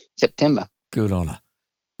September. Good on her.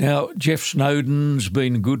 Now, Jeff Snowden's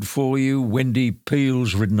been good for you. Wendy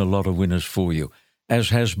Peel's ridden a lot of winners for you, as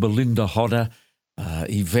has Belinda Hodder,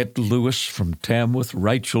 Yvette Lewis from Tamworth,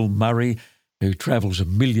 Rachel Murray, who travels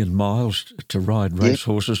 1 million miles to ride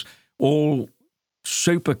racehorses, all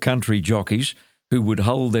super country jockeys who would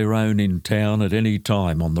hold their own in town at any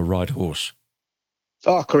time on the right horse.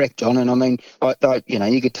 Oh, correct, John. And I mean,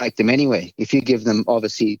 you could take them anywhere. If you give them,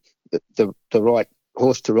 obviously, the right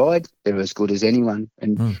horse to ride, they're as good as anyone.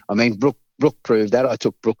 And I mean, Brooke proved that. I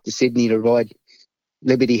took Brooke to Sydney to ride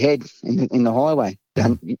Liberty Head in the highway.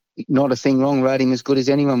 Not a thing wrong, rode him as good as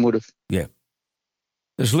anyone would have. Yeah.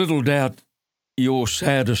 There's little doubt your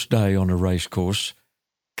saddest day on a racecourse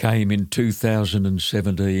came in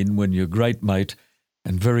 2017 when your great mate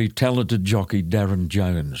and very talented jockey Darren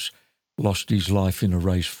Jones lost his life in a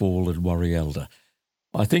race fall at Warialda.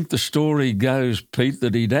 I think the story goes, Pete,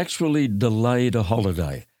 that he'd actually delayed a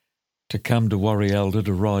holiday to come to Warialda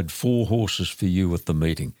to ride 4 horses for you at the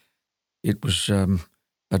meeting. It was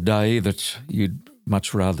a day that you'd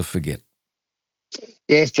much rather forget.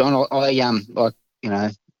 Yes, John.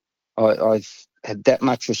 I've had that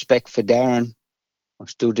much respect for Darren. I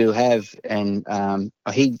still do have, and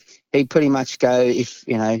he'd pretty much go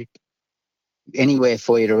anywhere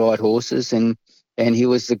for you to ride horses, and he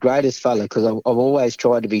was the greatest fella because I've always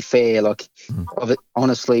tried to be fair.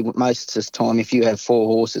 Honestly, most of the time, if you have 4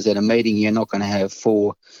 horses at a meeting, you're not going to have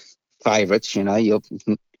 4 favourites. A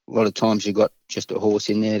lot of times you've got just a horse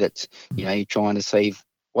in there that's you're trying to see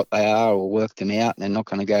what they are or work them out, and they're not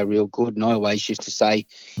going to go real good. And I always used to say,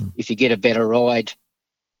 if you get a better ride,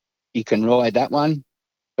 you can ride that one.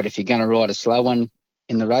 But if you're going to ride a slow one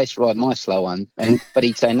in the race, ride my slow one. But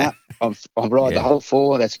he'd say, no, I'll ride the whole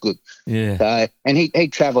 4. That's good. Yeah. So, and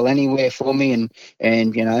he'd travel anywhere for me. And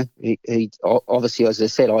he obviously, as I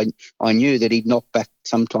said, I knew that he'd knock back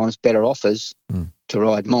sometimes better offers to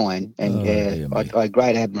ride mine. And I had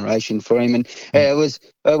great admiration for him. And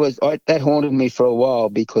that haunted me for a while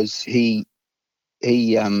because he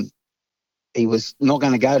was not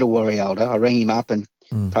going to go to Warialda. I rang him up and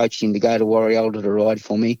poached him to go to Warialda to ride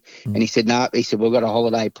for me. And he said, no. He said, we've got a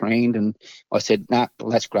holiday planned. And I said, no, well,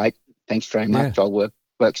 that's great. Thanks very much. I'll work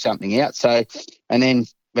something out. So, and then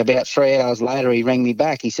about 3 hours later, he rang me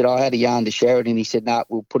back. He said, I had a yarn to Sheridan. He said, no,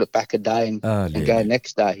 we'll put it back a day and go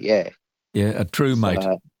next day. Yeah. Yeah, a true mate.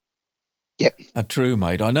 Yep. True,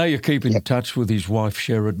 mate. I know you keep in touch with his wife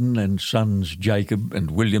Sheridan and sons Jacob and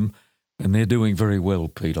William, and they're doing very well,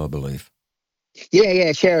 Pete, I believe.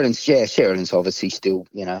 Yeah. Sheridan's obviously still,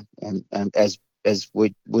 and as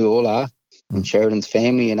we all are in Sheridan's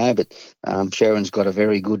family, but Sheridan's got a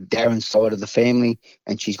very good Darren side of the family,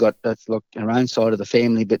 and she's got her own side of the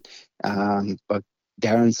family, but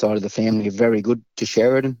Darren's side of the family are very good to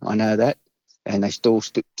Sheridan. I know that, and they still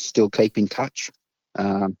keep in touch.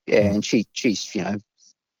 And she's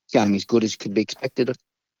going as good as could be expected.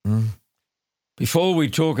 Before we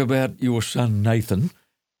talk about your son Nathan,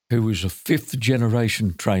 who is a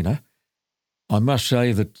fifth-generation trainer, I must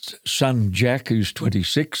say that son Jack, who's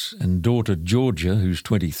 26, and daughter Georgia, who's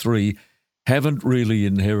 23, haven't really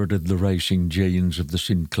inherited the racing genes of the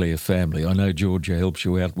Sinclair family. I know Georgia helps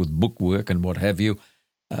you out with bookwork and what have you,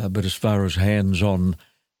 but as far as hands-on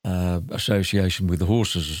association with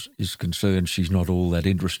horses is concerned, she's not all that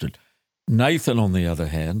interested. Nathan, on the other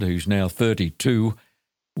hand, who's now 32,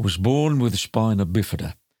 was born with spina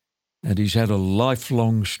bifida, and he's had a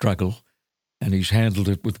lifelong struggle, and he's handled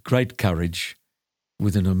it with great courage,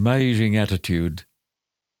 with an amazing attitude,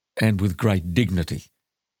 and with great dignity.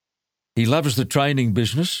 He loves the training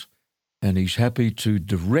business, and he's happy to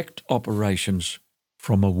direct operations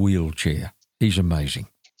from a wheelchair. He's amazing.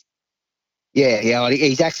 Yeah,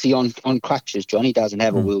 he's actually on crutches, John. He doesn't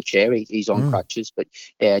have a wheelchair. He's on crutches. But,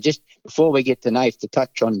 just before we get to Nath, to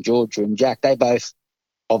touch on Georgia and Jack, they both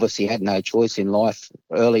obviously had no choice in life.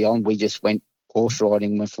 Early on, we just went horse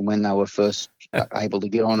riding from when they were first able to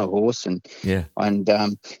get on a horse. And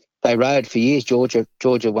they rode for years. Georgia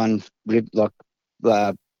won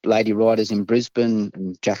lady riders in Brisbane,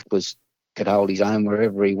 and Jack could hold his own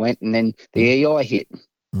wherever he went. And then the EI hit.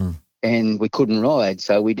 And we couldn't ride,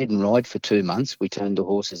 so we didn't ride for 2 months. We turned the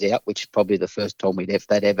horses out, which is probably the first time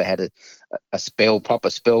they'd ever had a proper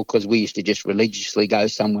spell, because we used to just religiously go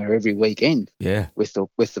somewhere every weekend with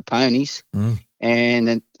the ponies. And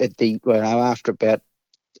then after about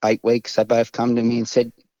 8 weeks, they both come to me and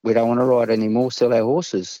said, we don't want to ride anymore, sell our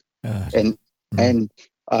horses. So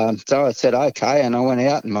I said, okay, and I went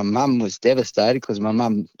out, and my mum was devastated, because my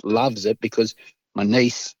mum loves it, because my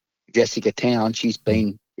niece, Jessica Town, she's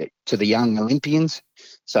been to the young Olympians,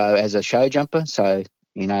 so as a show jumper. So,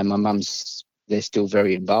 my mum's, they're still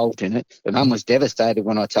very involved in it. But mum was devastated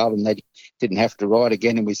when I told them they didn't have to ride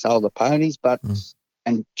again and we sold the ponies. But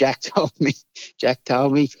and Jack told me,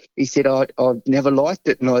 he said, I've never liked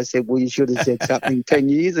it. And I said, well, you should have said something 10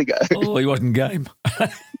 years ago. Oh, he wasn't game.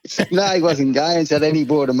 No, he wasn't game. So then he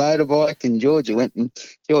bought a motorbike, and Georgia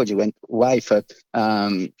went away for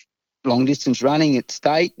long distance running at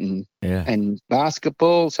state and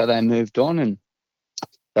basketball, so they moved on, and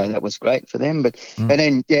so that was great for them. But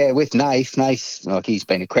and then with Nath, like, he's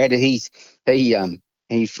been a credit. He's done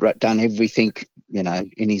everything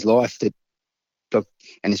in his life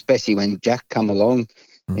and especially when Jack come along,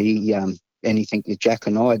 he anything that Jack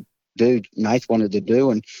and I do, Nath wanted to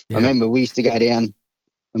do. And I remember we used to go down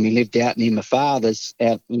when we lived out near my father's,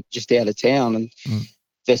 just out of town, and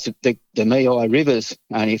there's the Mehi River's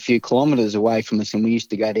only a few kilometres away from us, and we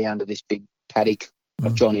used to go down to this big paddock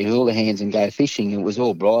of Johnny Houlihan's and go fishing. It was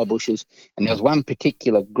all briar bushes, and there was one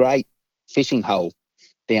particular great fishing hole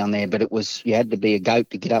down there, but you had to be a goat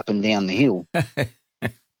to get up and down the hill.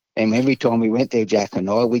 And every time we went there, Jack and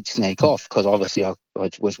I, we'd sneak off, because obviously I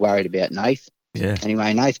was worried about Nath. Yeah.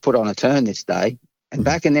 Anyway, Nath put on a turn this day, and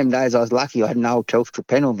back in them days I was lucky. I had an old Telstra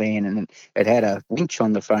panel van, and it had a winch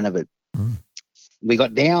on the front of it. We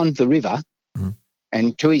got down the river,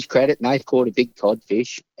 and to his credit, Nath caught a big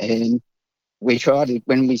codfish, and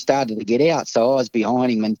when we started to get out, so I was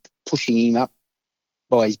behind him and pushing him up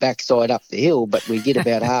by his backside up the hill, but we get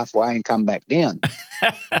about halfway and come back down.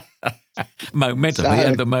 Momentum, he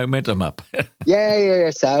had the momentum up. Yeah.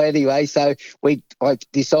 So anyway, I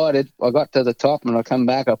decided, I got to the top, and I come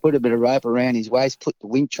back, I put a bit of rope around his waist, put the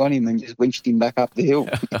winch on him, and just winched him back up the hill.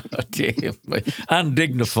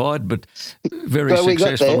 Undignified, but very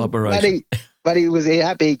successful operation. But he was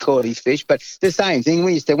happy he caught his fish. But the same thing,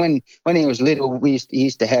 we used to, when he was little, he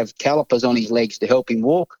used to have calipers on his legs to help him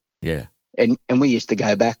walk. Yeah. And we used to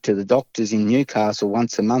go back to the doctors in Newcastle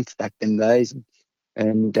once a month back in days.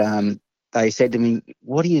 And they said to me,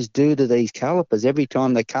 what do you do to these calipers? Every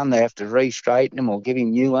time they come, they have to re-straighten them or give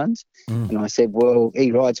him new ones. And I said, well,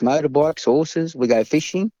 he rides motorbikes, horses, we go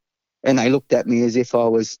fishing. And they looked at me as if I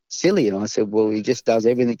was silly. And I said, well, he just does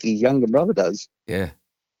everything his younger brother does. Yeah.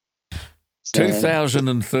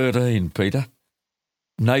 2013, Peter,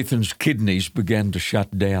 Nathan's kidneys began to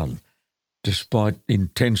shut down despite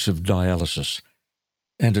intensive dialysis,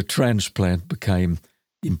 and a transplant became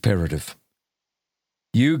imperative.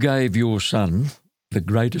 You gave your son the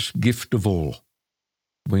greatest gift of all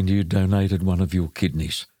when you donated one of your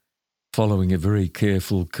kidneys, following a very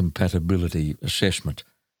careful compatibility assessment.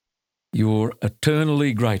 You're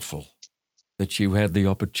eternally grateful that you had the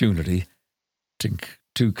opportunity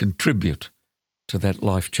to contribute to that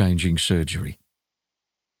life-changing surgery.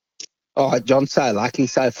 Oh, John, so lucky,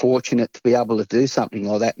 so fortunate to be able to do something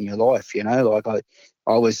like that in your life. You know, like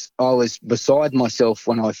I was beside myself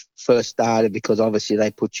when I first started, because obviously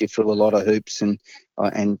they put you through a lot of hoops and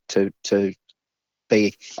to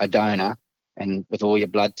be a donor, and with all your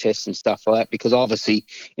blood tests and stuff like that. Because obviously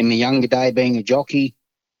in my younger day, being a jockey,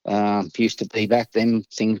 used to be back then,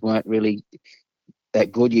 things weren't really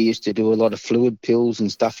that good. You used to do a lot of fluid pills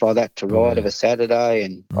and stuff like that to ride of a Saturday,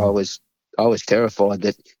 and I was terrified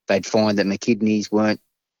that they'd find that my kidneys weren't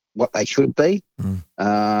what they should be. And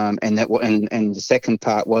the second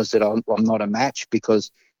part was that I'm not a match, because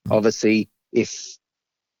obviously if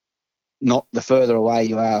not, the further away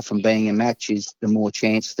you are from being a match is the more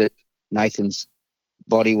chance that Nathan's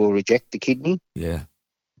body will reject the kidney. Yeah.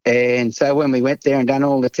 And so when we went there and done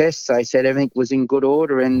all the tests, they said everything was in good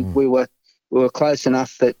order, and we were close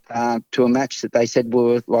enough that to a match that they said we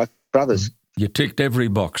were like brothers. You ticked every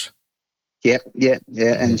box. Yeah,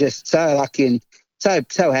 and just so lucky and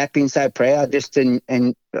so happy and so proud.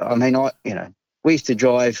 And I mean, we used to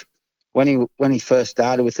drive when he first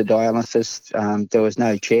started with the dialysis. There was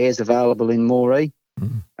no chairs available in Moree,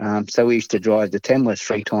 so we used to drive to Tamworth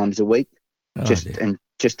 3 times a week,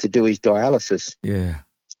 just to do his dialysis. Yeah,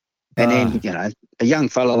 and then a young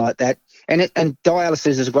fella like that, and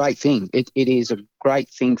dialysis is a great thing. It is a great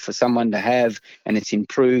thing for someone to have, and it's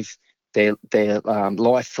improved their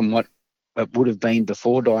life from what it would have been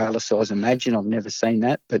before dialysis. I imagine. I've never seen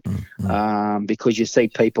that, but because you see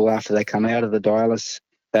people after they come out of the dialysis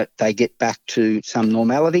that they get back to some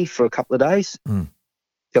normality for a couple of days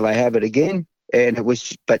till they have it again. And it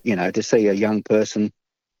was, but to see a young person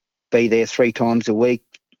be there 3 times a week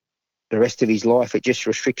the rest of his life, it just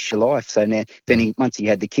restricts your life. So now, once he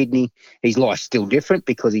had the kidney, his life's still different,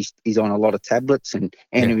 because he's on a lot of tablets and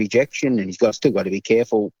anti-rejection, and he's still got to be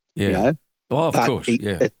careful. Oh, of course.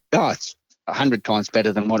 It's 100 times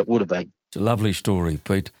better than what it would have been. It's a lovely story,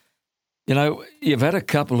 Pete. You've had a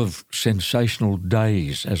couple of sensational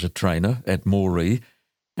days as a trainer at Moree,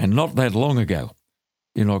 and not that long ago.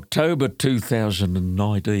 In October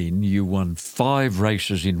 2019, you won 5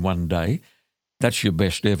 races in one day. That's your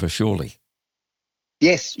best ever, surely?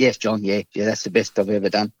 Yes, John, yeah, that's the best I've ever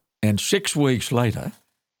done. And 6 weeks later,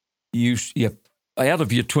 you out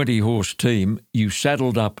of your 20-horse team, you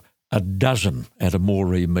saddled up a dozen at a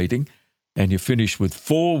Moree meeting, and you finished with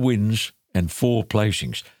 4 wins and 4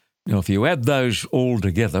 placings. Now, if you add those all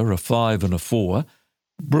together, a 5 and a 4,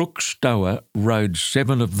 Brooke Stower rode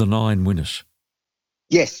 7 of the 9 winners.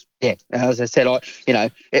 Yes, yeah. As I said,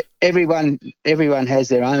 everyone has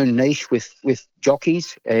their own niche with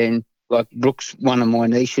jockeys, and like Brooke's one of my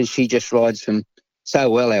niches. She just rides them so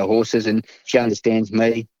well, our horses, and she understands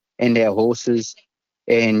me and our horses,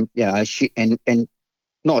 and she and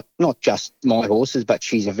not just my horses, but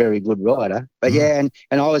she's a very good rider. But and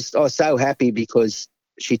I was so happy, because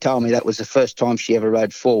she told me that was the first time she ever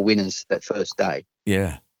rode 4 winners that first day.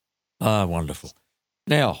 Yeah. Wonderful.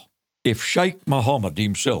 Now, if Sheikh Mohammed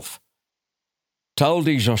himself told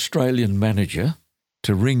his Australian manager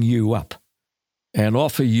to ring you up and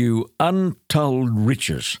offer you untold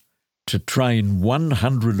riches to train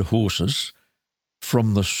 100 horses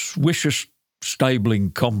from the swishest stabling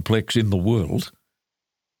complex in the world,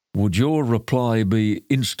 would your reply be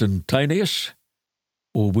instantaneous,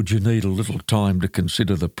 or would you need a little time to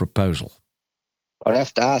consider the proposal? I'd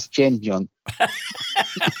have to ask Jen, John.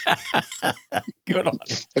 Good on.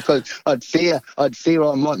 Because I'd fear I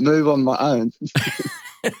might move on my own.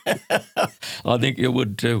 I think you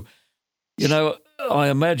would too. I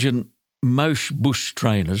imagine most bush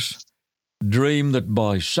trainers dream that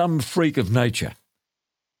by some freak of nature,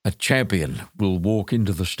 a champion will walk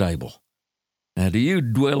into the stable. Now, do you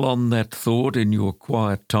dwell on that thought in your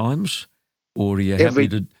quiet times, or are you happy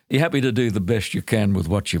to do the best you can with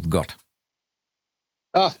what you've got?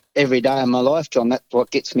 Oh, every day of my life, John. That's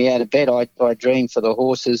what gets me out of bed. I dream for the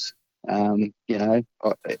horses.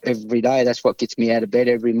 Every day. That's what gets me out of bed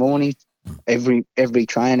every morning. Every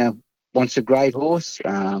trainer wants a great horse.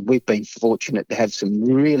 We've been fortunate to have some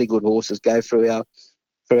really good horses go through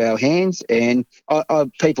our hands, and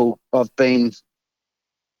I've been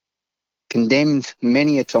condemned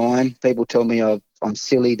many a time. People tell me I'm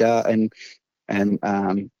silly, and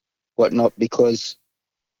whatnot, because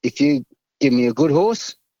if you give me a good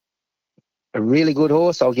horse, a really good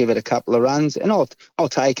horse, I'll give it a couple of runs, and I'll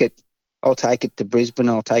take it I'll take it to Brisbane,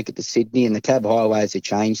 I'll take it to Sydney, and the Tab Highways have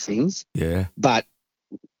changed things. Yeah. But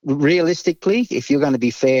realistically, if you're going to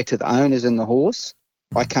be fair to the owners and the horse,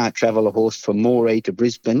 I can't travel a horse from Moree to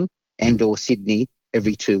Brisbane and or Sydney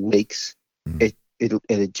every 2 weeks.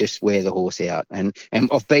 It'll just wear the horse out. And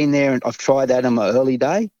I've been there and I've tried that on my early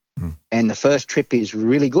day, and the first trip is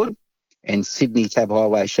really good. And Sydney Tab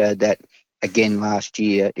Highway showed that again last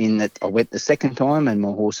year, in that I went the second time and my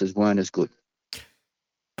horses weren't as good.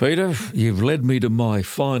 Peter, you've led me to my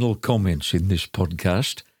final comments in this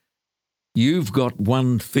podcast. You've got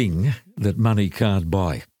one thing that money can't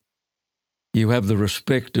buy. You have the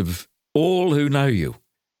respect of all who know you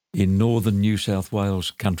in northern New South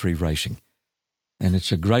Wales country racing. And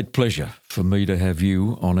it's a great pleasure for me to have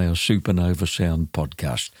you on our Supernova Sound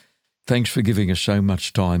podcast. Thanks for giving us so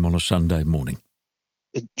much time on a Sunday morning.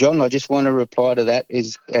 John, I just want to reply to that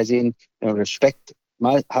as in respect.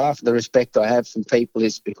 Half of the respect I have from people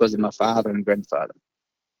is because of my father and grandfather.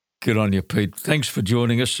 Good on you, Pete. Thanks for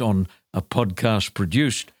joining us on a podcast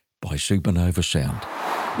produced by Supernova Sound.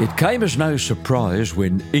 It came as no surprise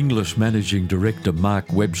when Inglis Managing Director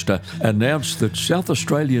Mark Webster announced that South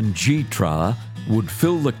Australian G-Tra would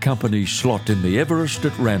fill the company's slot in the Everest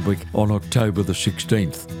at Randwick on October the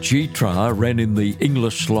 16th. G-Tra ran in the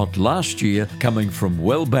Inglis slot last year, coming from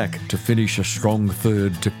well back to finish a strong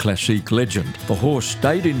third to Classique Legend. The horse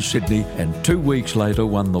stayed in Sydney and 2 weeks later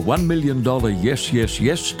won the $1 million Yes, Yes,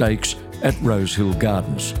 Yes stakes at Rosehill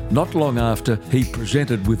Gardens. Not long after, he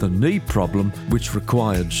presented with a knee problem which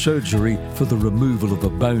required surgery for the removal of a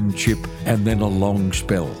bone chip and then a long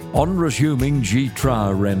spell. On resuming,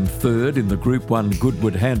 G-Tra ran third in the Group 1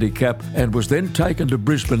 Goodwood Handicap and was then taken to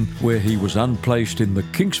Brisbane, where he was unplaced in the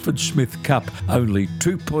Kingsford Smith Cup, only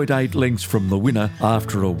 2.8 lengths from the winner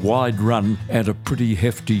after a wide run and a pretty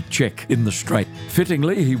hefty check in the straight.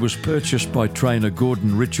 Fittingly, he was purchased by trainer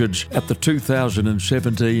Gordon Richards at the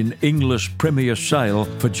 2017 England Premier Sale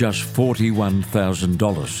for just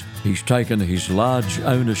 $41,000. He's taken his large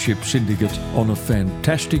ownership syndicate on a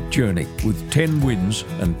fantastic journey with 10 wins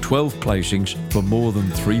and 12 placings for more than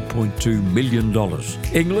 $3.2 million.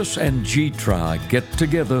 Inglis and G-Tra get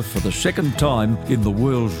together for the second time in the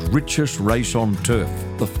world's richest race on turf,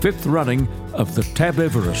 the 5th running of the Tab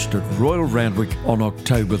Everest at Royal Randwick on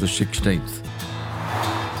October the 16th.